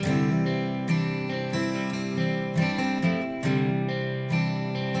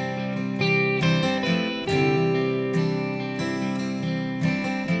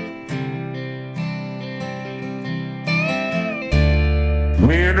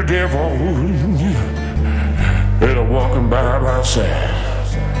the devil is walking by my side.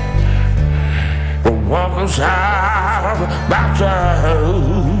 Walking side by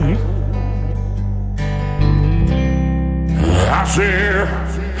side. I said,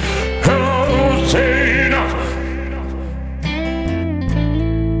 hello, Satan.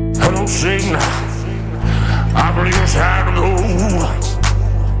 Hello, Satan. I believe it's time to go.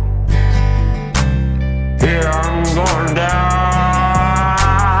 Yeah, I'm going down,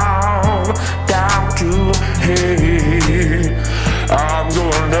 down to hell. I'm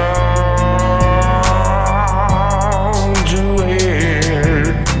going down to hell,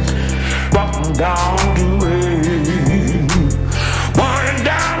 walking down to hell, walking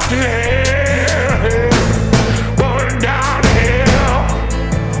down to hell.